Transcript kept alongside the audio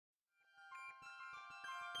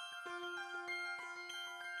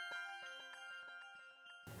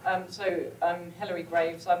I'm Hilary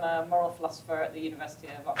Greaves. I'm a moral philosopher at the University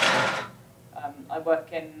of Oxford. I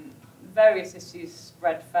work in various issues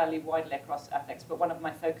spread fairly widely across ethics, but one of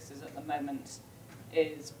my focuses at the moment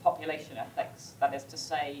is population ethics. That is to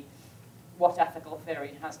say, what ethical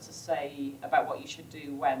theory has to say about what you should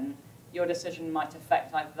do when your decision might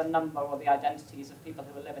affect either the number or the identities of people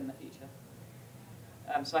who will live in the future.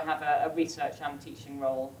 So I have a research and teaching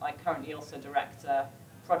role. I currently also direct a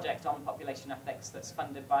project on population ethics that's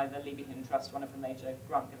funded by the Leverhulme Trust, one of the major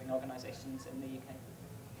grant-giving organisations in the UK.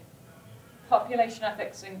 Population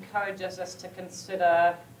ethics encourages us to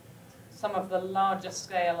consider some of the larger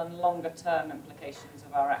scale and longer term implications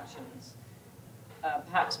of our actions,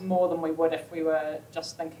 perhaps more than we would if we were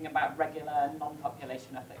just thinking about regular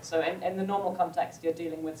non-population ethics. So in the normal context, you're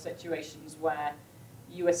dealing with situations where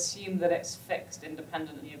you assume that it's fixed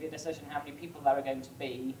independently of your decision how many people there are going to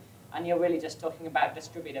be, and you're really just talking about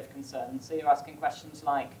distributive concerns. So you're asking questions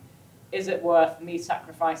like, is it worth me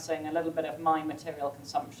sacrificing a little bit of my material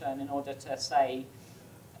consumption in order to, say,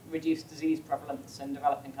 reduce disease prevalence in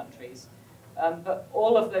developing countries? But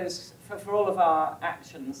all of those, for all of our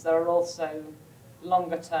actions, there are also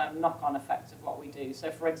longer-term knock-on effects of what we do.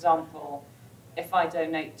 So, for example, if I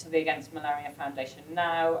donate to the Against Malaria Foundation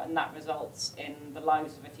now, and that results in the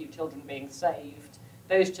lives of a few children being saved,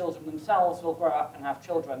 those children themselves will grow up and have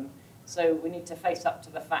children. So we need to face up to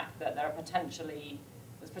the fact that there's potentially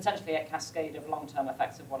a cascade of long-term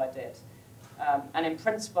effects of what I did. And in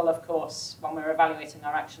principle, of course, when we're evaluating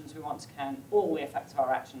our actions, we want to count all the effects of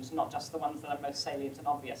our actions, not just the ones that are most salient and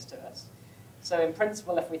obvious to us. So in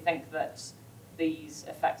principle, if we think that these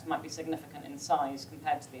effects might be significant in size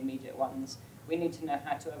compared to the immediate ones, we need to know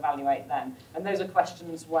how to evaluate them. And those are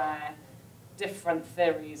questions where different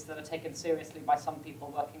theories that are taken seriously by some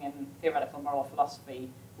people working in theoretical moral philosophy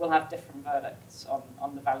will have different verdicts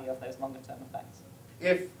on the value of those longer-term effects.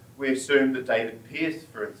 If we assume that David Pearce,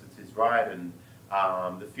 for instance, is right, and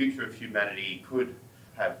the future of humanity could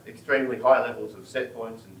have extremely high levels of set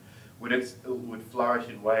points and would flourish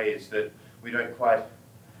in ways that we don't quite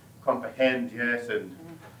comprehend yet,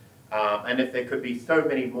 and if there could be so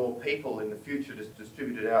many more people in the future just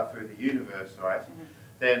distributed out through the universe, right,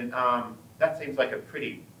 then that seems like a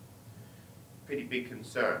pretty big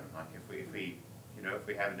concern. Like if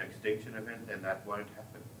we have an extinction event, then that won't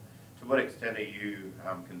happen. To what extent are you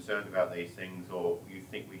concerned about these things, or you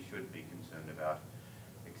think we should be concerned about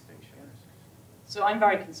extinction risks? So I'm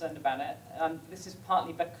very concerned about it. This is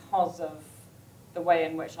partly because of the way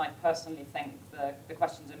in which I personally think the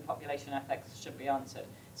questions in population ethics should be answered.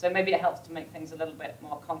 So maybe it helps to make things a little bit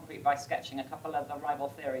more concrete by sketching a couple of the rival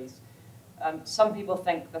theories. Some people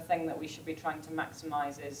think the thing that we should be trying to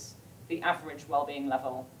maximise is the average well-being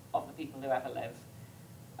level of the people who ever live.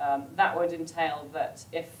 That would entail that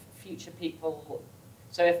if future people,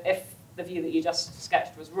 so if the view that you just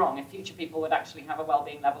sketched was wrong, if future people would actually have a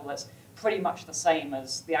well-being level that's pretty much the same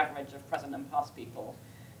as the average of present and past people,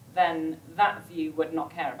 then that view would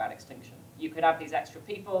not care about extinction. You could have these extra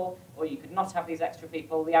people, or you could not have these extra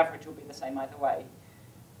people, the average will be the same either way.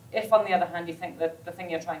 If, on the other hand, you think that the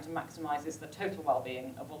thing you're trying to maximise is the total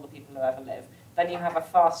well-being of all the people who ever live, then you have a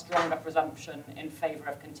far stronger presumption in favour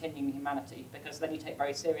of continuing humanity, because then you take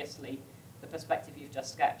very seriously the perspective you've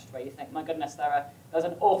just sketched, where you think, my goodness, there's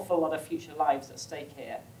an awful lot of future lives at stake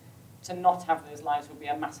here. To not have those lives would be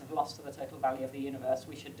a massive loss to the total value of the universe.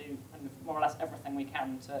 We should do more or less everything we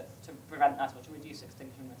can to prevent that or to reduce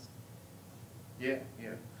extinction risk. Yeah.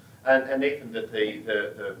 And even that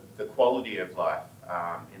the quality of life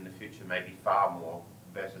in the future may be far more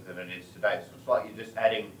better than it is today. So it's like you're just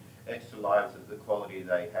adding extra lives of the quality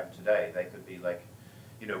they have today. They could be like,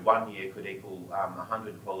 1 year could equal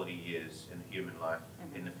 100 quality years in human life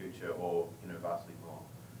in the future, or vastly more.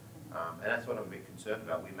 And that's what I'm a bit concerned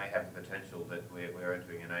about. We may have the potential that we're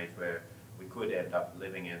entering an age where we could end up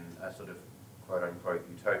living in a sort of quote-unquote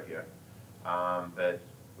utopia, but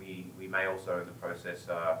we may also in the process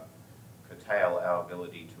curtail our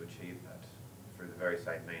ability to achieve that through the very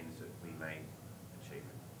same means that we may achieve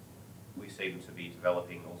it. We seem to be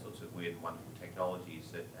developing all sorts of weird and wonderful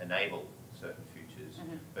technologies that enable certain futures,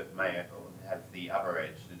 but may have the other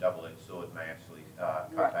edge, the double-edged sword, may actually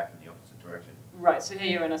cut back in the opposite direction. Right, so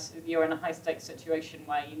here you're in a high-stakes situation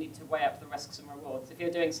where you need to weigh up the risks and rewards. If you're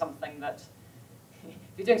doing something that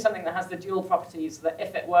has the dual properties that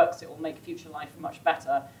if it works, it will make future life much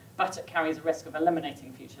better, but it carries a risk of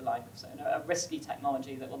eliminating future life, so a risky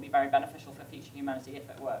technology that will be very beneficial for future humanity if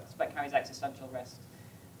it works, but carries existential risks,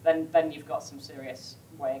 then you've got some serious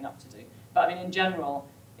weighing up to do. But I mean, in general,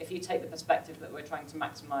 if you take the perspective that we're trying to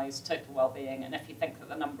maximise total well-being, and if you think that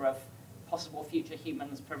the number of possible future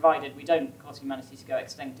humans, provided we don't cause humanity to go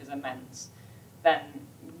extinct, is immense, then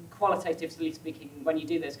qualitatively speaking, when you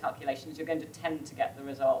do those calculations, you're going to tend to get the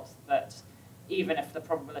result that even if the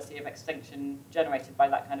probability of extinction generated by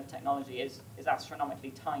that kind of technology is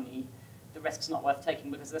astronomically tiny, the risk's not worth taking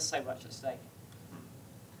because there's so much at stake.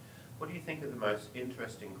 What do you think are the most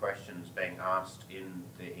interesting questions being asked in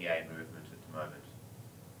the EA movement at the moment?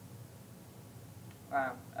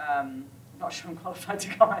 Wow, I'm not sure I'm qualified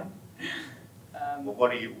to comment. Well,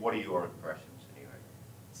 what are your impressions anyway?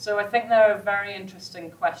 So I think there are very interesting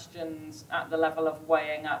questions at the level of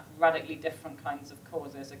weighing up radically different kinds of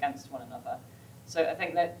causes against one another. So I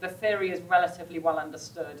think that the theory is relatively well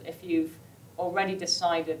understood. If you've already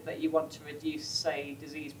decided that you want to reduce, say,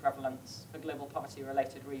 disease prevalence for global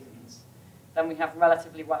poverty-related reasons, then we have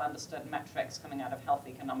relatively well understood metrics coming out of health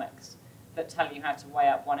economics that tell you how to weigh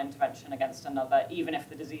up one intervention against another, even if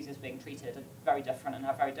the diseases being treated are very different and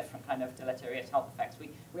have very different kind of deleterious health effects.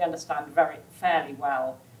 We understand fairly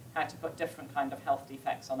well how to put different kind of health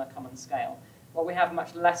defects on a common scale. What we have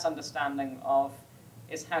much less understanding of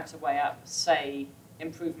is how to weigh up, say,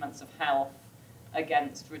 improvements of health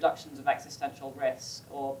against reductions of existential risk,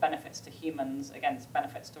 or benefits to humans against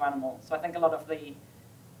benefits to animals. So I think a lot of the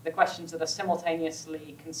questions that are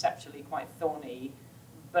simultaneously conceptually quite thorny,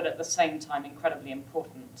 but at the same time incredibly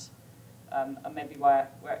important, and maybe where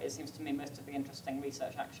it seems to me most of the interesting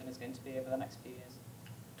research action is going to be over the next few years.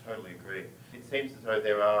 Totally agree. It seems as though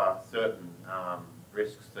there are certain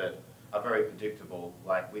risks that are very predictable.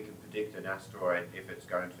 Like we can predict an asteroid if its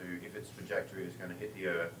trajectory is going to hit the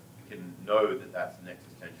Earth. We can know that that's an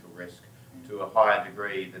existential risk to a higher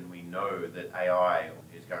degree than we know that AI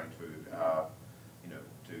is going to,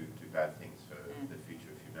 do bad things for the future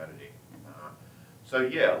of humanity. So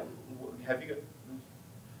yeah, have you?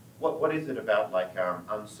 What is it about like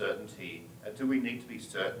uncertainty? Do we need to be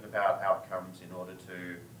certain about outcomes in order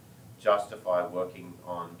to justify working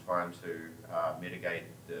on trying to mitigate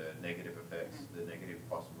the negative effects, the negative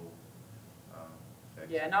possible effects?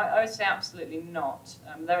 Yeah, no, I would say absolutely not.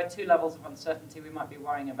 There are two levels of uncertainty we might be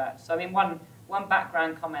worrying about. So I mean, one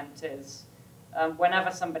background comment is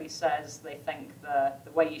whenever somebody says they think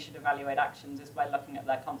the way you should evaluate actions is by looking at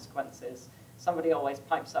their consequences, somebody always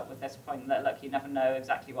pipes up with this point that, look, you never know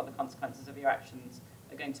exactly what the consequences of your actions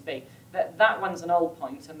are going to be. That one's an old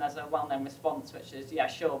point, and there's a well-known response, which is, yeah,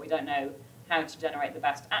 sure, we don't know how to generate the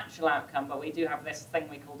best actual outcome, but we do have this thing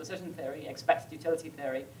we call decision theory, expected utility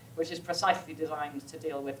theory, which is precisely designed to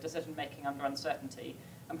deal with decision-making under uncertainty.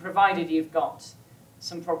 And provided you've got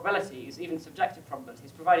some probabilities, even subjective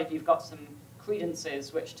probabilities, provided you've got some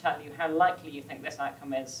credences which tell you how likely you think this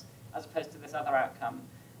outcome is, as opposed to this other outcome,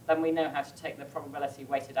 then we know how to take the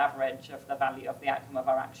probability-weighted average of the value of the outcome of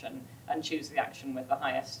our action and choose the action with the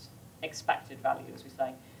highest expected value, as we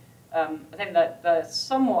say. I think that the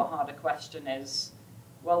somewhat harder question is,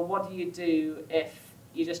 well, what do you do if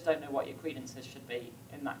you just don't know what your credences should be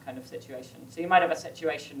in that kind of situation? So you might have a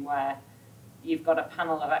situation where you've got a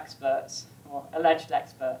panel of experts, or alleged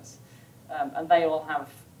experts, and they all have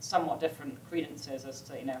somewhat different credences as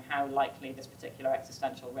to how likely this particular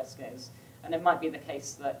existential risk is. And it might be the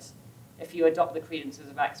case that if you adopt the credences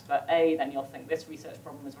of expert A, then you'll think this research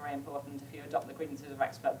problem is very important. If you adopt the credences of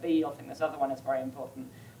expert B, you'll think this other one is very important.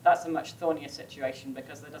 That's a much thornier situation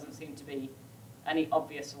because there doesn't seem to be any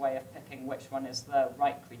obvious way of picking which one is the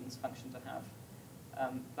right credence function to have.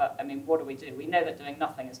 But I mean, what do? We know that doing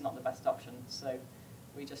nothing is not the best option, so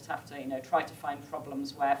we just have to try to find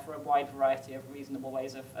problems where, for a wide variety of reasonable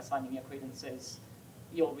ways of assigning your credences,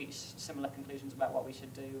 you'll reach similar conclusions about what we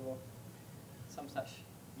should do, or some such.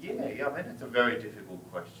 Yeah, I mean, it's a very difficult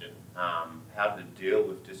question, how to deal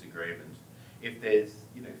with disagreement. If there's,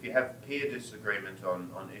 if you have peer disagreement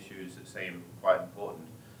on issues that seem quite important,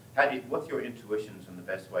 what's your intuitions on the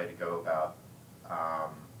best way to go about,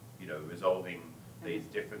 resolving these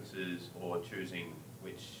differences, or choosing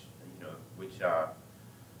which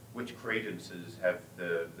credences have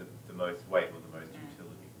the most weight or the most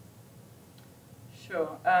utility?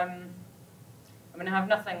 Sure. I mean, I have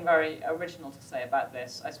nothing very original to say about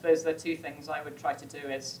this. I suppose the two things I would try to do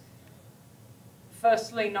is,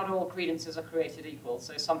 firstly, not all credences are created equal.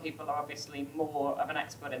 So some people are obviously more of an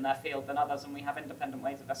expert in their field than others, and we have independent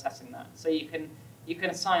ways of assessing that. So you can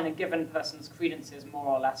assign a given person's credences more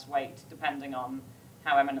or less weight depending on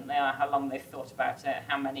how eminent they are, how long they've thought about it,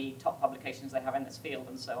 how many top publications they have in this field,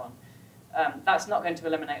 and so on. That's not going to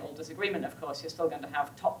eliminate all disagreement, of course. You're still going to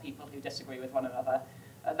have top people who disagree with one another.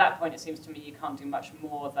 At that point, it seems to me you can't do much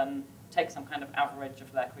more than take some kind of average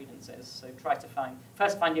of their credences. So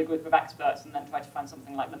first find your group of experts, and then try to find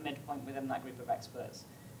something like the midpoint within that group of experts.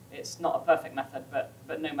 it's not a perfect method,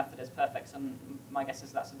 but no method is perfect, and my guess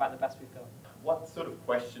is that's about the best we've got. What sort of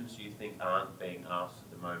questions do you think aren't being asked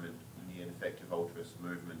at the moment in the effective altruist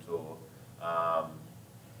movement, or,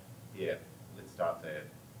 yeah, let's start there.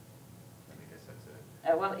 I guess that's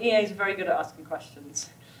it. Well, EA is very good at asking questions,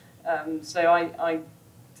 so I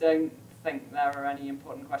don't think there are any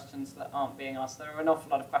important questions that aren't being asked. There are an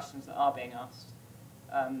awful lot of questions that are being asked,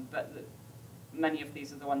 but many of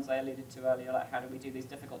these are the ones I alluded to earlier, like how do we do these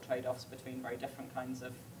difficult trade-offs between very different kinds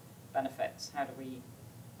of benefits? How do we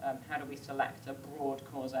select a broad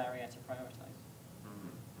cause area to prioritise?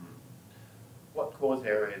 Mm-hmm. What cause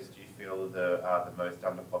areas do you feel are the most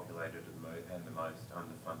underpopulated and the most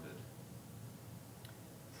underfunded?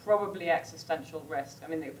 Probably existential risk. I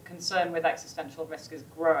mean, the concern with existential risk is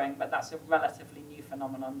growing, but that's a relatively new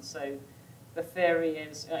phenomenon. So the theory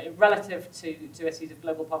is, relative to issues of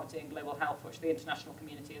global poverty and global health, which the international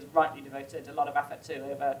community has rightly devoted a lot of effort to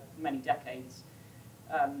over many decades,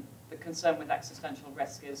 the concern with existential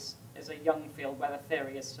risk is a young field where the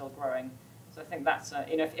theory is still growing. So I think that's,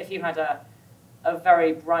 if you had a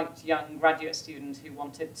very bright young graduate student who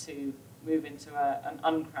wanted to move into an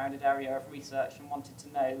uncrowded area of research and wanted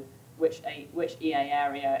to know which EA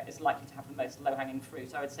area is likely to have the most low-hanging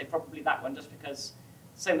fruit, I would say probably that one, just because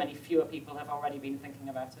so many fewer people have already been thinking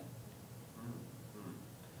about it.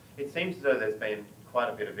 It seems as though there's been quite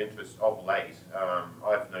a bit of interest of late.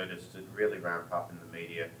 I've noticed it really ramp up in the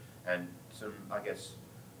media, and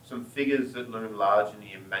some figures that loom large in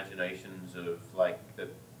the imaginations of like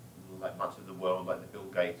much of the world, like the Bill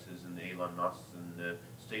Gateses and the Elon Musks and the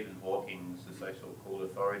Stephen Hawking's, the so-called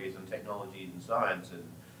authorities on technology and science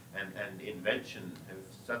and invention, have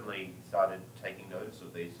suddenly started taking notice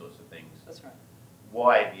of these sorts of things. That's right.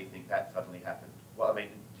 Why do you think that suddenly happened? Well, I mean,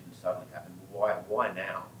 it didn't suddenly happen. Why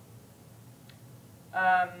now?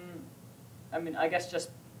 I mean, I guess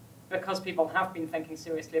just because people have been thinking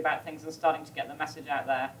seriously about things and starting to get the message out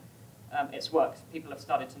there, it's worked. People have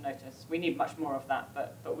started to notice. We need much more of that,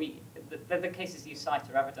 but the cases you cite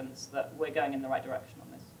are evidence that we're going in the right direction on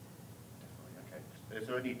this. Definitely, okay. Is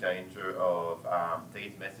there any danger of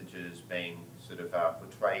these messages being sort of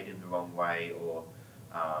portrayed in the wrong way, or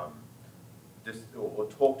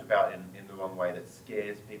talked about in the wrong way that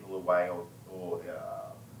scares people away, or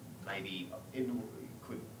maybe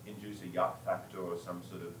could induce a yuck factor or some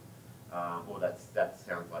sort of, or that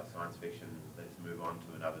sounds like science fiction, let's move on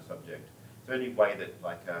to another subject. Is there any way that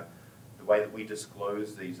the way that we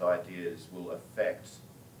disclose these ideas will affect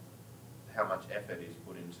how much effort is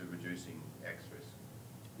put into reducing X risk?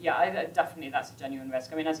 Yeah, definitely that's a genuine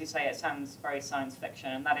risk. I mean, as you say, it sounds very science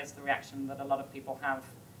fiction, and that is the reaction that a lot of people have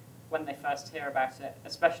when they first hear about it,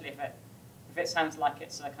 especially if it sounds like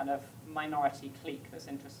it's a kind of minority clique that's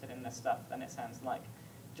interested in this stuff, then it sounds like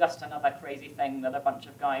just another crazy thing that a bunch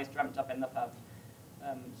of guys dreamt up in the pub.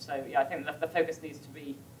 So yeah, I think the focus needs to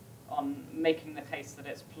be on making the case that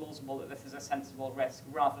it's plausible that this is a sensible risk,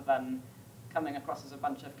 rather than coming across as a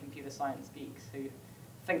bunch of computer science geeks who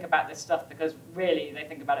think about this stuff because really they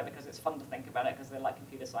think about it because it's fun to think about it because they like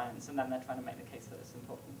computer science, and then they're trying to make the case that it's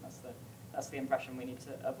important. That's the impression we need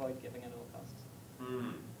to avoid giving at all costs.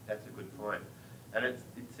 That's a good point. And it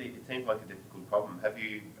seems like a difficult problem. Have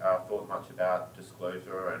you thought much about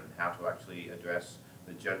disclosure and how to actually address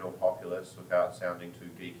the general populace without sounding too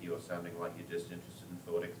geeky or sounding like you're just interested in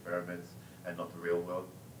thought experiments and not the real world?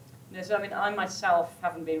 No, so I mean, I myself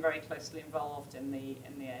haven't been very closely involved in the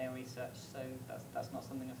AI research, so that's not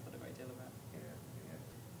something I've thought a great deal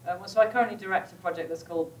about. Well, so I currently direct a project that's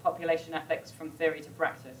called Population Ethics from Theory to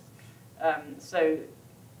Practice. So,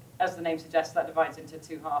 as the name suggests, that divides into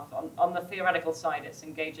two halves. On the theoretical side, it's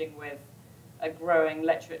engaging with a growing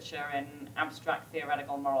literature in abstract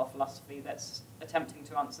theoretical moral philosophy that's attempting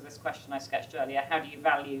to answer this question I sketched earlier. How do you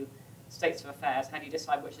value states of affairs? How do you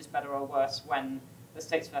decide which is better or worse when the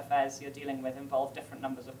states of affairs you're dealing with involve different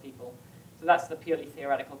numbers of people? So that's the purely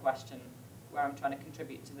theoretical question where I'm trying to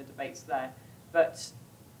contribute to the debates there. But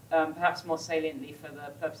perhaps more saliently for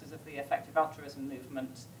the purposes of the effective altruism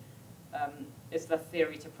movement, is the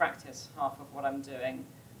theory to practice half of what I'm doing,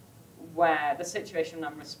 where the situation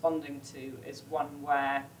I'm responding to is one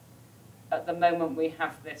where at the moment we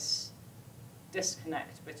have this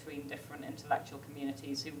disconnect between different intellectual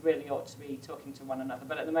communities who really ought to be talking to one another,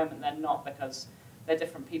 but at the moment they're not because they're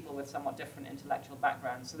different people with somewhat different intellectual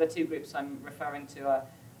backgrounds. So the two groups I'm referring to are,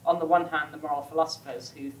 on the one hand, the moral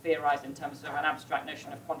philosophers who theorize in terms of an abstract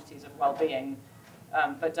notion of quantities of well-being,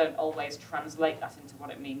 but don't always translate that into what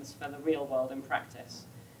it means for the real world in practice.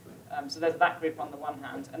 So there's that group on the one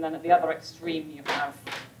hand, and then at the other extreme you have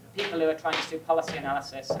people who are trying to do policy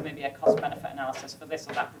analysis, so maybe a cost-benefit analysis for this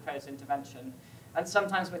or that proposed intervention, And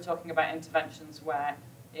sometimes we're talking about interventions where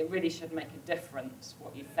it really should make a difference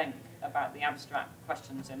what you think about the abstract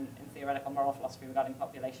questions in theoretical moral philosophy regarding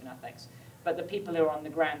population ethics. But the people who are on the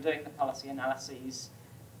ground doing the policy analyses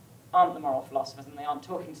aren't the moral philosophers, and they aren't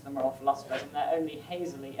talking to the moral philosophers, and they're only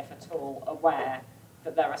hazily, if at all, aware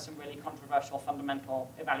that there are some really controversial, fundamental,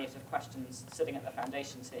 evaluative questions sitting at the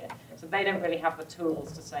foundations here. So they don't really have the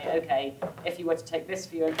tools to say, okay, if you were to take this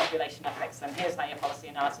view in population ethics, then here's how your policy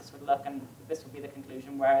analysis would look, and this would be the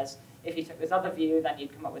conclusion, whereas if you took this other view, then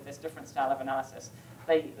you'd come up with this different style of analysis.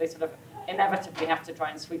 They sort of inevitably have to try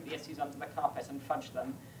and sweep the issues under the carpet and fudge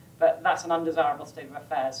them, but that's an undesirable state of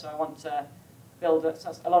affairs, so I want to build,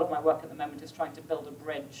 a lot of my work at the moment is trying to build a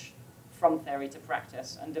bridge from theory to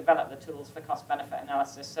practice and develop the tools for cost-benefit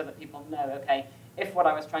analysis so that people know, okay, if what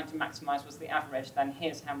I was trying to maximize was the average, then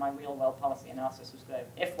here's how my real-world policy analysis would go.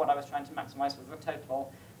 If what I was trying to maximize was the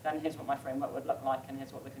total, then here's what my framework would look like and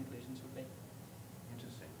here's what the conclusions would be.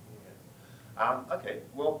 Interesting. Yeah. Okay,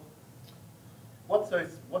 well, what's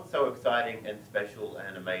so exciting and special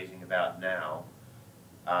and amazing about now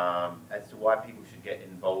as to why people should get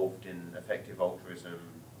involved in effective altruism,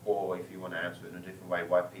 or if you want to answer it in a different way,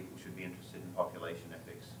 why people should be interested in population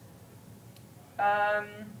ethics?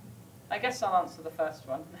 I guess I'll answer the first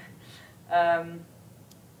one.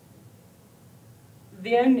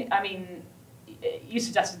 You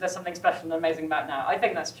suggested there's something special and amazing about now. I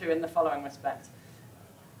think that's true in the following respect.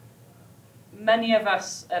 Many of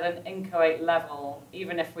us at an inchoate level,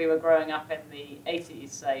 even if we were growing up in the 80s,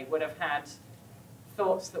 say, would have had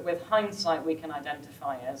thoughts that with hindsight we can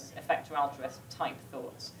identify as effective altruist type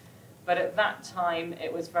thoughts. But at that time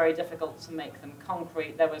it was very difficult to make them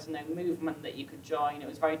concrete. There was no movement that you could join. It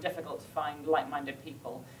was very difficult to find like-minded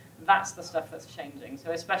people. That's the stuff that's changing.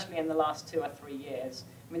 So especially in the last 2 or 3 years,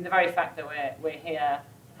 I mean, the very fact that we're here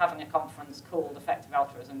having a conference called Effective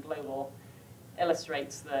Altruism Global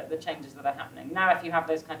illustrates the changes that are happening. Now if you have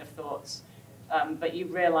those kind of thoughts, but you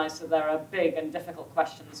realise that there are big and difficult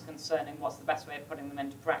questions concerning what's the best way of putting them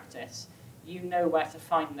into practice, you know where to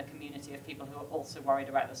find the community of people who are also worried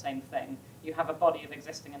about the same thing. You have a body of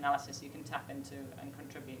existing analysis you can tap into and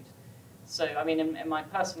contribute. So, I mean, in my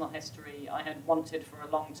personal history, I had wanted for a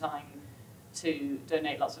long time to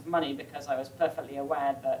donate lots of money because I was perfectly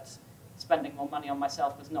aware that spending more money on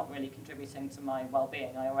myself was not really contributing to my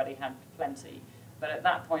well-being. I already had plenty. But at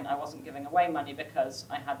that point, I wasn't giving away money because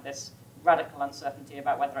I had this radical uncertainty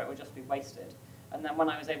about whether it would just be wasted. And then when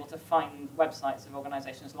I was able to find websites of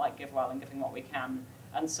organisations like GiveWell and Giving What We Can,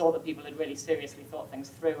 and saw that people had really seriously thought things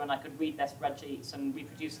through, and I could read their spreadsheets and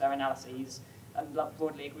reproduce their analyses and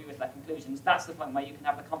broadly agree with their conclusions, that's the point where you can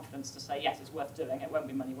have the confidence to say, yes, it's worth doing, it won't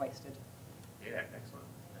be money wasted. Yeah, excellent.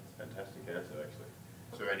 That's a fantastic answer, actually.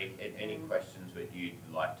 So any questions that you'd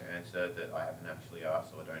like to answer that I haven't actually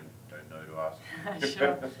asked or don't know to ask?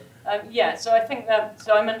 Sure. Yeah, so I think that,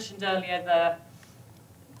 so I mentioned earlier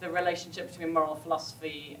the relationship between moral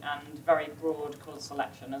philosophy and very broad cause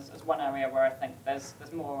selection as one area where I think there's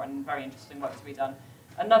more and very interesting work to be done.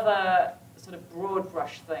 Another sort of broad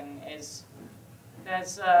brush thing is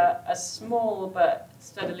there's a small but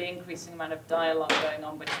steadily increasing amount of dialogue going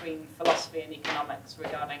on between philosophy and economics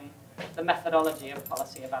regarding the methodology of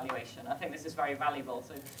policy evaluation. I think this is very valuable.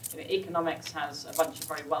 So, economics has a bunch of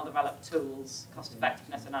very well-developed tools,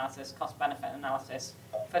 cost-effectiveness analysis, cost-benefit analysis,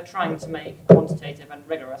 for trying to make quantitative and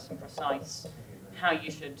rigorous and precise how you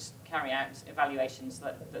should carry out evaluations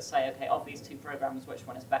that say, okay, of these 2 programs, which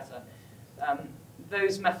one is better.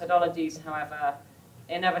 Those methodologies, however,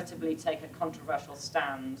 inevitably take a controversial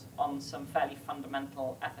stand on some fairly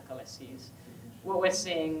fundamental ethical issues. What we're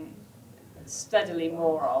seeing steadily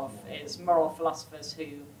more of is moral philosophers who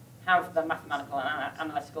have the mathematical and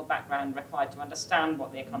analytical background required to understand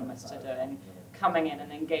what the economists are doing, coming in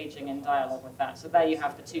and engaging in dialogue with that. So there you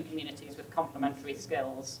have the 2 communities with complementary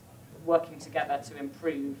skills working together to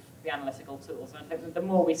improve the analytical tools. And I think that the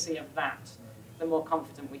more we see of that, the more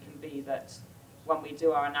confident we can be that when we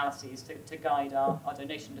do our analyses to guide our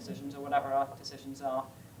donation decisions or whatever our decisions are,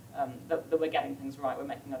 that we're getting things right, we're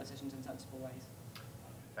making our decisions in sensible ways.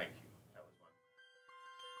 Thank you.